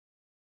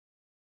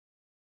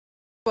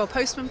Well,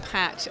 Postman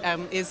Pat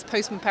is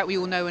Postman Pat we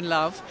all know and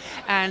love,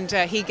 and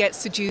he gets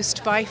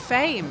seduced by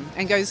fame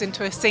and goes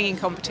into a singing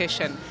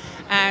competition.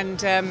 And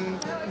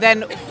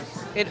then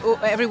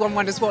everyone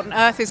wonders what on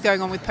earth is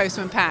going on with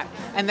Postman Pat,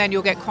 and then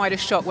you'll get quite a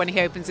shock when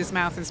he opens his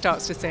mouth and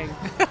starts to sing.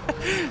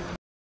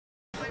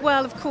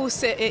 Well, of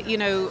course,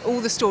 all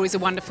the stories are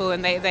wonderful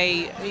and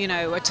they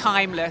are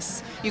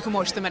timeless. You can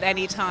watch them at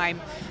any time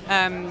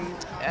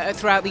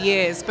throughout the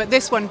years. But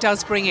this one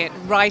does bring it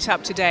right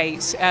up to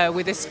date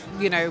with this,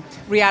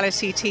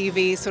 reality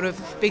TV sort of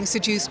being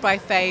seduced by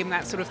fame,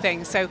 that sort of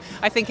thing. So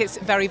I think it's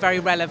very, very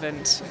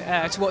relevant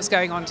to what's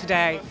going on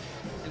today.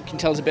 Can you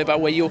tell us a bit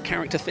about where your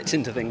character fits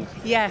into things?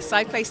 Yes,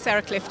 I play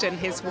Sarah Clifton,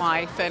 his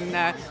wife,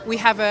 and we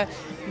have a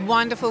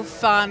wonderful,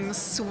 fun,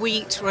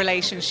 sweet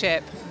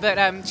relationship.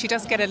 But she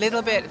does get a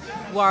little bit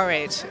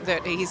worried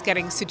that he's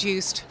getting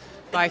seduced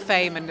by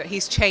fame and that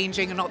he's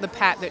changing and not the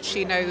Pat that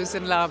she knows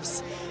and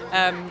loves.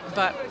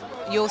 But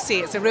you'll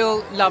see, it's a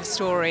real love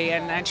story,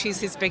 and she's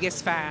his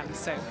biggest fan.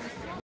 So.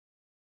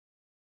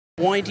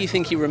 Why do you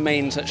think he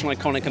remains such an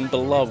iconic and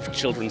beloved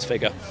children's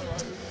figure?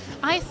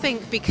 I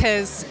think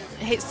because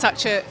he's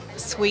such a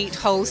sweet,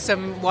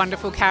 wholesome,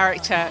 wonderful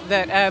character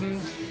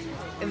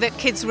that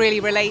kids really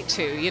relate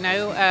to,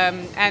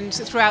 and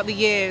throughout the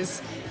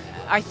years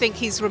I think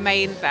he's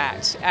remained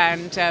that,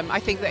 and I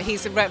think that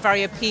he's a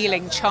very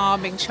appealing,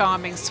 charming,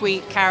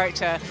 sweet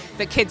character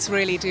that kids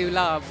really do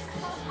love.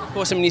 Of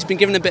course, he's been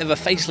given a bit of a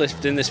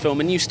facelift in this film,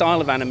 a new style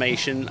of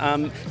animation.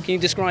 Can you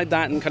describe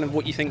that and kind of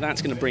what you think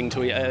that's going to bring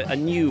to a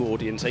new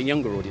audience, a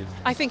younger audience?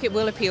 I think it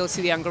will appeal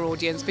to the younger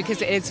audience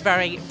because it is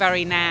very,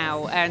 very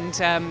now, and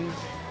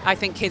I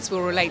think kids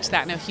will relate to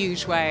that in a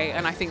huge way,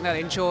 and I think they'll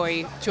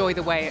enjoy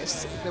the way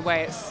it's.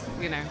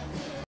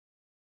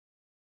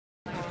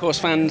 Of course,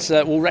 fans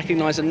will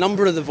recognise a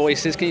number of the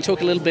voices. Can you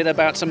talk a little bit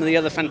about some of the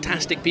other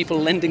fantastic people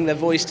lending their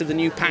voice to the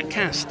new Pat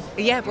cast?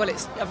 Yeah, well,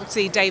 it's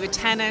obviously David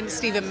Tennant,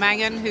 Stephen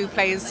Mangan, who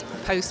plays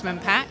Postman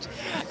Pat,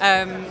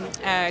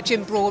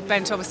 Jim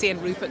Broadbent, obviously,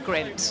 and Rupert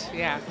Grint.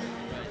 Yeah.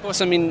 Of course,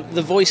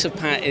 the voice of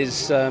Pat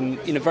is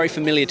very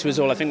familiar to us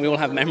all. I think we all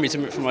have memories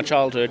of it from our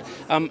childhood.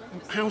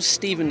 How's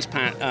Stephen's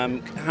Pat?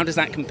 How does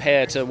that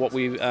compare to what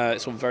we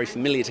sort of very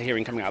familiar to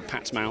hearing coming out of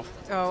Pat's mouth?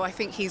 Oh, I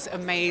think he's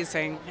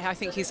amazing. I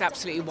think he's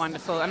absolutely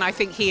wonderful, and I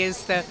think he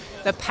is the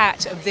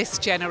Pat of this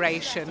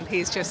generation.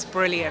 He's just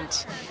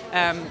brilliant.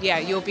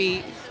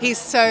 He's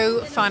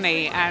so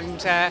funny,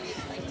 and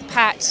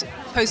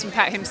Postman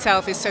Pat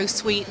himself is so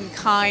sweet and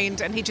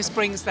kind, and he just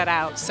brings that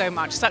out so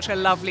much. Such a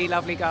lovely,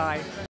 lovely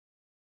guy.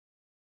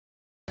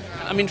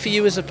 For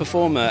you as a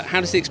performer,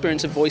 how does the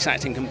experience of voice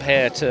acting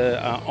compare to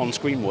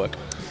on-screen work?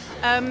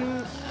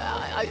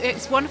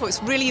 It's wonderful.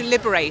 It's really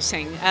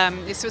liberating.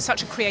 It's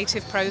such a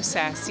creative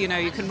process. You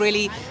can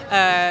really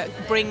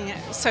bring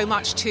so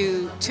much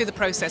to the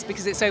process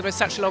because it's over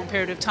such a long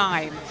period of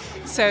time.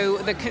 So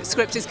the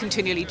script is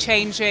continually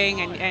changing,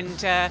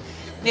 and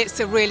it's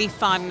a really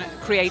fun,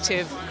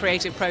 creative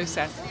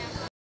process.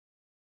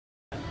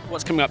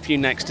 What's coming up for you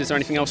next? Is there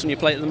anything else on your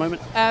plate at the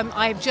moment?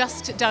 I've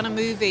just done a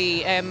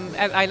movie. I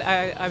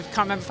can't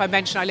remember if I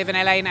mentioned I live in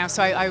LA now,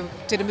 so I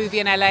did a movie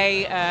in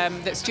LA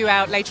that's due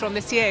out later on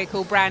this year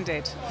called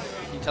Branded.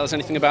 Can you tell us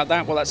anything about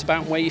that, what that's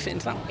about, where you fit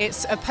into that?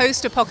 It's a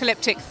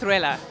post-apocalyptic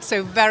thriller,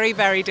 so very,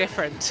 very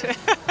different.